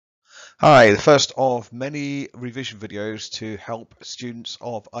Hi, the first of many revision videos to help students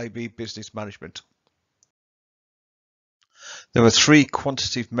of IB Business Management. There are three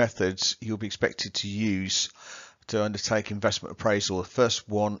quantitative methods you'll be expected to use to undertake investment appraisal. The first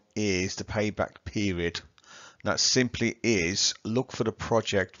one is the payback period. That simply is look for the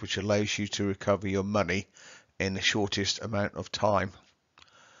project which allows you to recover your money in the shortest amount of time.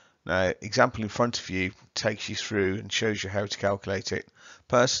 Now, example in front of you takes you through and shows you how to calculate it.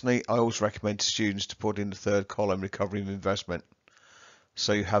 Personally, I always recommend to students to put in the third column, recovery of investment.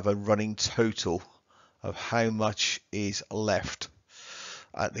 So you have a running total of how much is left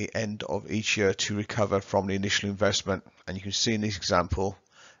at the end of each year to recover from the initial investment. And you can see in this example,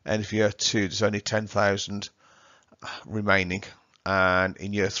 end of year 2, there's only 10,000 remaining. And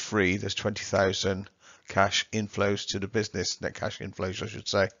in year 3, there's 20,000 cash inflows to the business, net cash inflows, I should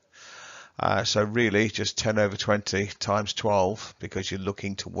say. So really just 10 over 20 times 12, because you're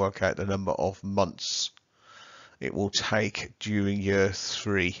looking to work out the number of months it will take during year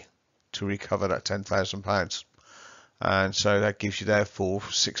 3 to recover that £10,000. And so that gives you therefore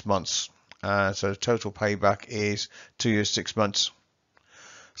 6 months. So the total payback is 2 years, 6 months.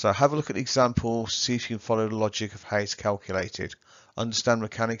 So have a look at the example, see if you can follow the logic of how it's calculated. Understand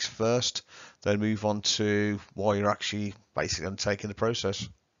mechanics first, then move on to why you're actually basically undertaking the process.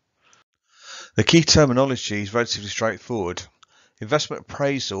 The key terminology is relatively straightforward. Investment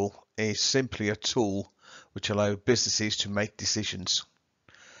appraisal is simply a tool which allows businesses to make decisions.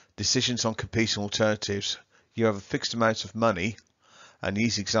 Decisions on competing alternatives. You have a fixed amount of money, and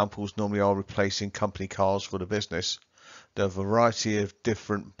these examples normally are replacing company cars for the business. There are a variety of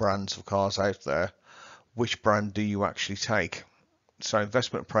different brands of cars out there. Which brand do you actually take? So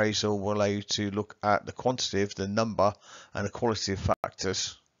investment appraisal will allow you to look at the quantitative, the number, and the qualitative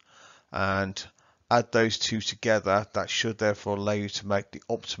factors, and add those two together. That should therefore allow you to make the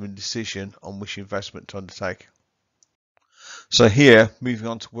optimum decision on which investment to undertake. So here, moving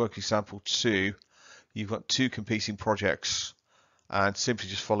on to work example 2, you've got two competing projects, and simply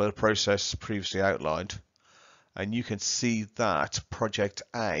just follow the process previously outlined. And you can see that project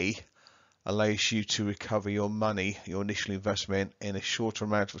A allows you to recover your money, your initial investment, in a shorter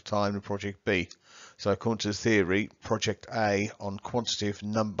amount of time than project B. So according to the theory, project A on quantitative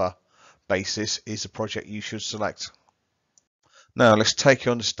number basis is the project you should select. Now let's take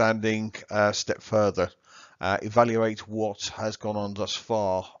your understanding a step further. Evaluate what has gone on thus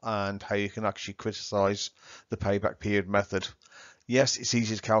far and how you can actually criticize the payback period method. Yes, it's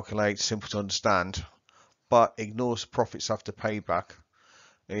easy to calculate, simple to understand, but ignores profits after payback.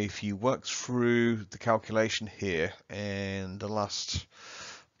 If you work through the calculation here and the last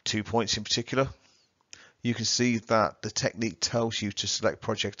 2 points in particular, you can see that the technique tells you to select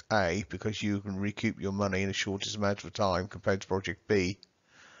project A because you can recoup your money in the shortest amount of time compared to project B.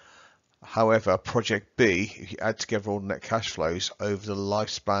 However, project B, if you add together all the net cash flows over the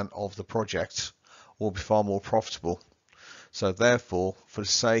lifespan of the project, will be far more profitable. So therefore, for the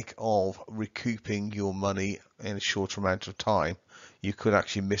sake of recouping your money in a shorter amount of time, you could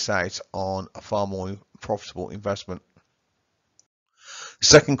actually miss out on a far more profitable investment.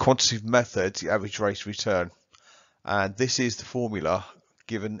 Second quantitative method, the average rate of return. And this is the formula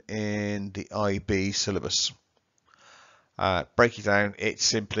given in the IB syllabus. Break it down, it's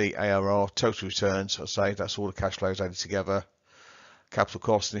simply ARR, total returns. I'll say that's all the cash flows added together. Capital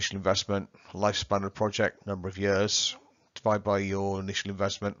cost, initial investment, lifespan of the project, number of years, divide by your initial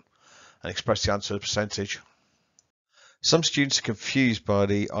investment, and express the answer as a percentage. Some students are confused by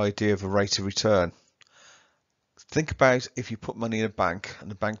the idea of a rate of return. Think about if you put money in a bank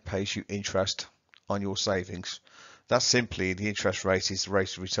and the bank pays you interest on your savings. That's simply the interest rate is the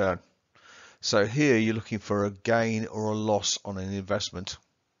rate of return. So here you're looking for a gain or a loss on an investment.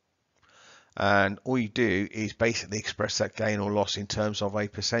 And all you do is basically express that gain or loss in terms of a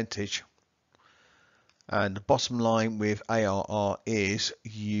percentage. And the bottom line with ARR is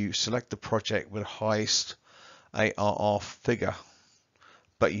you select the project with the highest ARR figure.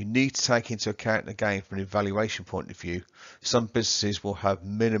 But you need to take into account, again, from an evaluation point of view, some businesses will have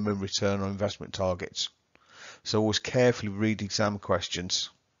minimum return on investment targets. So always carefully read exam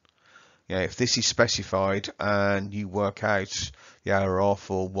questions. If this is specified and you work out the ARR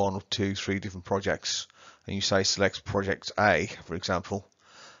for 1 or 2, 3 different projects, and you say select project A, for example,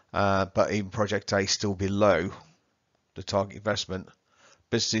 but even project A is still below the target investment,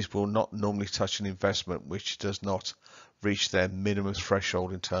 businesses will not normally touch an investment which does not reach their minimum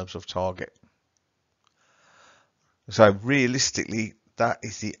threshold in terms of target. So realistically, that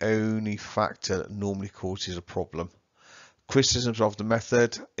is the only factor that normally causes a problem. Criticisms of the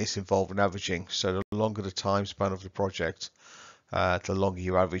method is involved in averaging. So the longer the time span of the project, the longer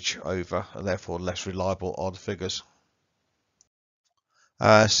you average over, and therefore less reliable are the figures.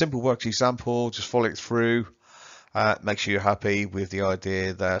 Simple worked example, just follow it through. Make sure you're happy with the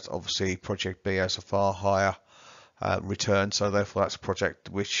idea that obviously project B has a far higher return, so therefore that's a project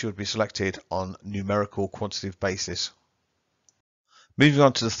which should be selected on numerical quantitative basis. Moving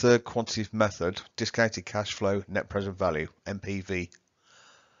on to the third quantitative method, discounted cash flow net present value, NPV.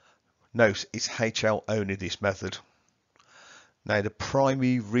 Note, it's HL only, this method. Now the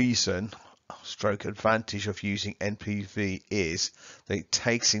primary reason stroke advantage of using NPV is that it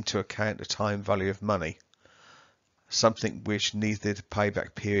takes into account the time value of money, something which neither the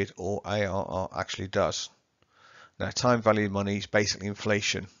payback period or ARR actually does. Now time value of money is basically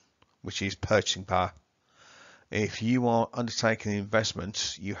inflation, which is purchasing power. If you are undertaking an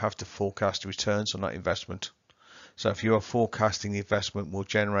investment, you have to forecast the returns on that investment. So if you are forecasting the investment will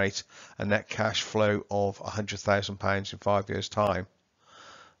generate a net cash flow of £100,000 in 5 years' time,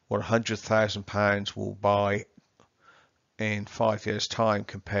 what £100,000 will buy in 5 years' time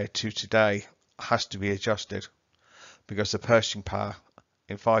compared to today has to be adjusted, because the purchasing power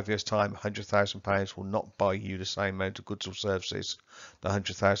in 5 years' time, £100,000 will not buy you the same amount of goods or services that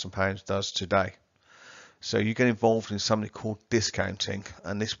 £100,000 does today. So you get involved in something called discounting,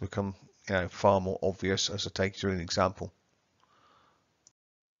 and this will become far more obvious as I take you through an example.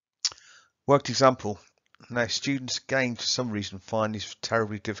 Worked example. Now students again for some reason find this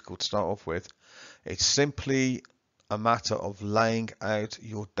terribly difficult to start off with. It's simply a matter of laying out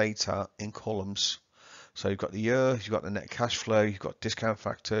your data in columns. So you've got the year, you've got the net cash flow, you've got discount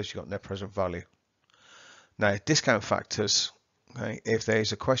factors, you've got net present value. Now discount factors, okay, if there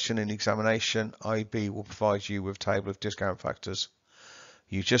is a question in the examination, IB will provide you with a table of discount factors.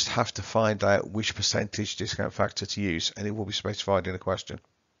 You just have to find out which percentage discount factor to use, and it will be specified in the question.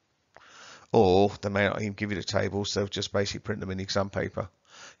 Or they may not even give you the tables, they'll just basically print them in the exam paper.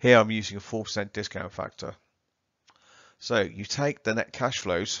 Here I'm using a 4% discount factor. So you take the net cash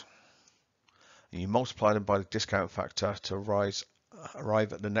flows and you multiply them by the discount factor to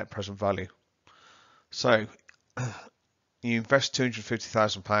arrive at the net present value. So you invest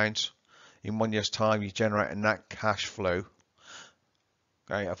 £250,000. In 1 year's time, you generate a net cash flow,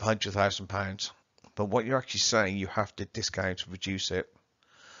 okay, of £100,000. But what you're actually saying, you have to discount to reduce it.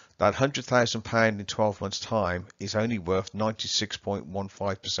 That £100,000 in 12 months' time is only worth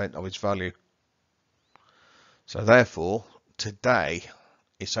 96.15% of its value. So therefore, today,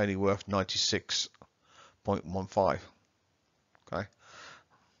 it's only worth 96.15. Okay.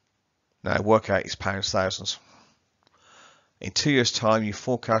 Now work out its pounds thousands. In 2 years' time, you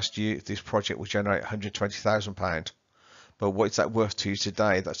forecast this project will generate £120,000. But what is that worth to you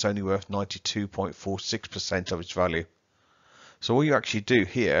today? That's only worth 92.46% of its value. So all you actually do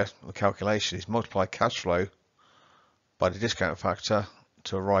here, the calculation, is multiply cash flow by the discount factor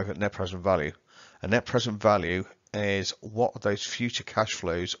to arrive at net present value. And net present value is what are those future cash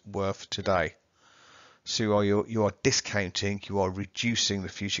flows worth today. So you are discounting, you are reducing the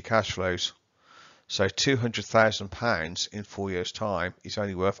future cash flows. So £200,000 in 4 years' time is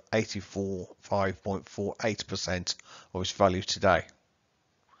only worth 85.48% of its value today.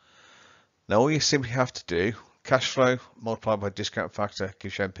 Now all you simply have to do, cash flow multiplied by discount factor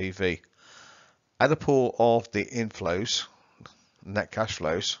gives you NPV. Add up all of the inflows, net cash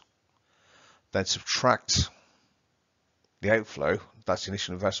flows, then subtract the outflow, that's the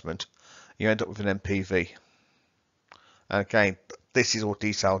initial investment, you end up with an NPV. And again, this is all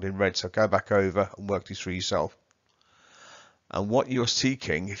detailed in red, so go back over and work this through yourself. And what you're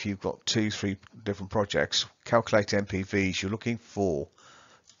seeking, if you've got 2-3 different projects, calculate NPVs, you're looking for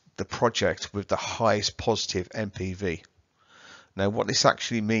the project with the highest positive NPV. Now what this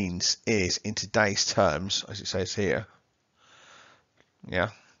actually means is, in today's terms, as it says here,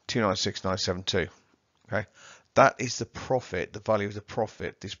 296,972. Okay, that is the profit, the value of the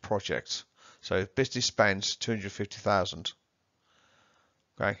profit, this project. So if business spends 250,000,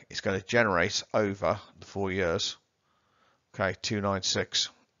 okay, it's going to generate over the 4 years, okay,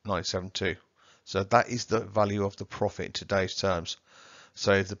 296,972. So that is the value of the profit in today's terms.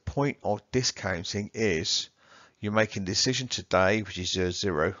 So the point of discounting is you're making a decision today, which is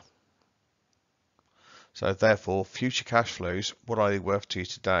 0. So therefore, future cash flows, what are they worth to you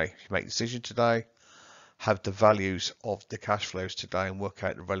today? If you make a decision today, have the values of the cash flows today and work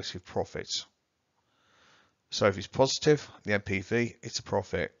out the relative profits. So if it's positive, the NPV, it's a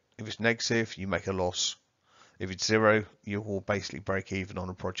profit. If it's negative, you make a loss. If it's 0, you will basically break even on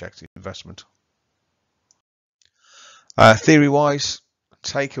a project investment. Theory-wise,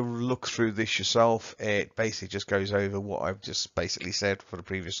 take a look through this yourself. It basically just goes over what I've just basically said for the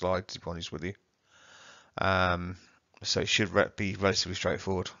previous slide, to be honest with you. So it should be relatively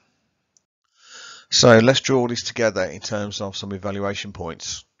straightforward. So let's draw all this together in terms of some evaluation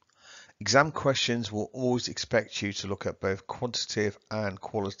points. Exam questions will always expect you to look at both quantitative and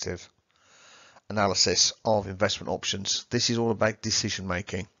qualitative analysis of investment options. This is all about decision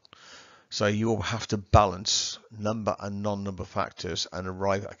making. So you will have to balance number and non-number factors and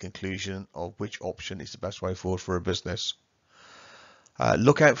arrive at a conclusion of which option is the best way forward for a business.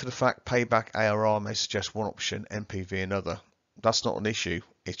 Look out for the fact payback ARR may suggest one option, NPV another. That's not an issue.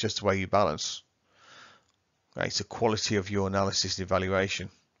 It's just the way you balance. Okay, it's the quality of your analysis and evaluation.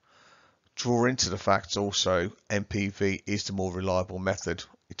 Draw into the facts also NPV is the more reliable method.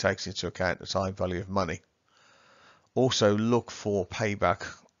 It takes into account the time value of money. Also look for payback.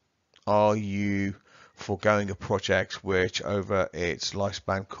 Are you foregoing a project which over its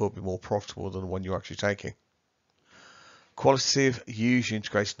lifespan could be more profitable than the one you're actually taking? Qualitative, use your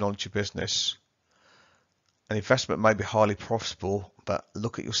integrated knowledge of business. An investment may be highly profitable, but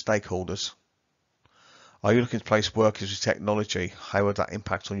look at your stakeholders. Are you looking to place workers with technology? How would that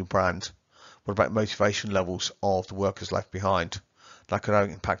impact on your brand? What about motivation levels of the workers left behind? That could have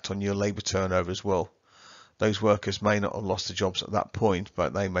an impact on your labour turnover as well. Those workers may not have lost their jobs at that point,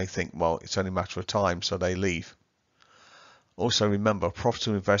 but they may think, well, it's only a matter of time, so they leave. Also remember,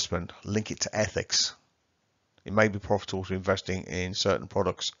 profitable investment, link it to ethics. It may be profitable to investing in certain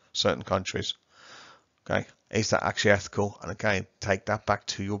products, certain countries. Okay, is that actually ethical? And again, take that back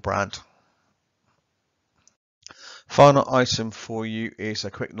to your brand. Final item for you is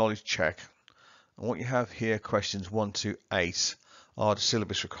a quick knowledge check. And what you have here, questions 1 to 8, are the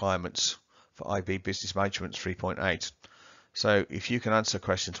syllabus requirements for IB Business Management 3.8. So if you can answer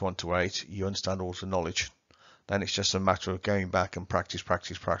questions 1 to 8, you understand all the knowledge. Then it's just a matter of going back and practice,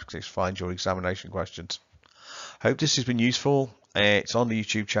 find your examination questions. Hope this has been useful. It's on the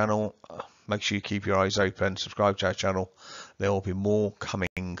YouTube channel. Make sure you keep your eyes open, subscribe to our channel. There will be more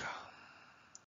coming.